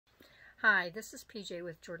Hi, this is PJ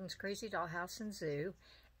with Jordan's Crazy Dollhouse and Zoo,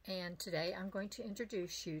 and today I'm going to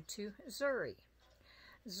introduce you to Zuri.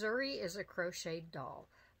 Zuri is a crocheted doll.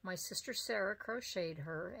 My sister Sarah crocheted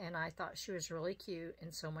her, and I thought she was really cute,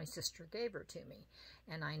 and so my sister gave her to me,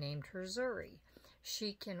 and I named her Zuri.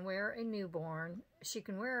 She can wear a newborn. She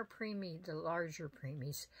can wear a preemie, the larger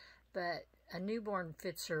preemies, but a newborn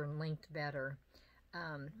fits her in length better.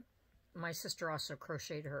 My sister also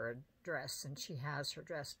crocheted her a dress, and she has her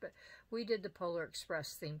dress, but we did the Polar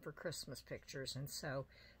Express theme for Christmas pictures, and so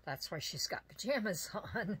that's why she's got pajamas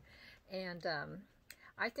on. And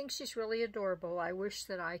I think she's really adorable. I wish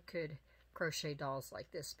that I could crochet dolls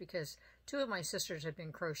like this, because two of my sisters have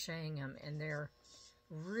been crocheting them, and they're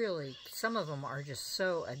really, some of them are just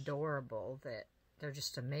so adorable that they're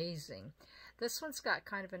just amazing. This one's got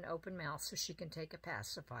kind of an open mouth, so she can take a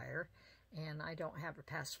pacifier. And I don't have a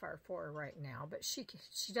pacifier for her right now, but she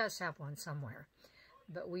does have one somewhere.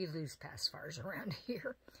 But we lose pacifiers around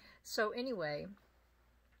here. So anyway,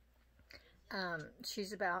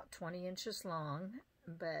 she's about 20 inches long,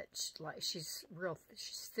 but she's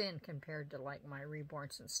thin compared to like my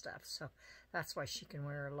reborns and stuff. So that's why she can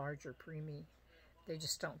wear a larger preemie. They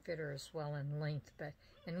just don't fit her as well in length, but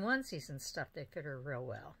in onesies and stuff, they fit her real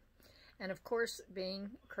well. And of course,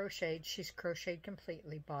 being crocheted, she's crocheted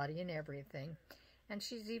completely, body and everything. And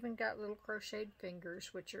she's even got little crocheted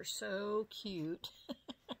fingers, which are so cute.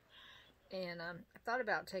 And I thought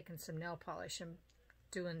about taking some nail polish and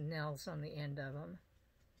doing nails on the end of them,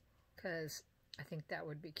 because I think that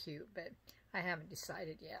would be cute, but I haven't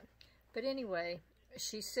decided yet. But anyway,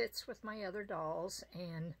 she sits with my other dolls,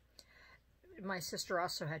 and my sister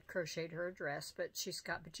also had crocheted her a dress, but she's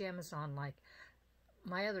got pajamas on like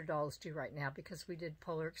my other dolls do right now, because we did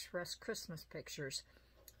Polar Express Christmas pictures,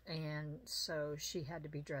 and so she had to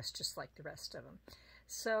be dressed just like the rest of them.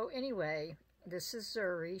 So anyway, this is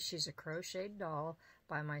Zuri. She's a crocheted doll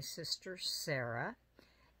by my sister Sarah,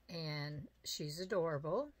 and she's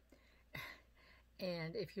adorable.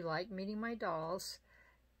 And if you like meeting my dolls,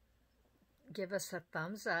 give us a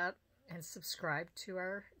thumbs up and subscribe to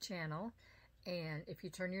our channel. And if you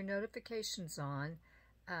turn your notifications on,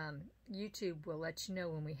 YouTube will let you know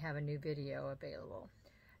when we have a new video available.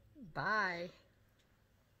 Bye.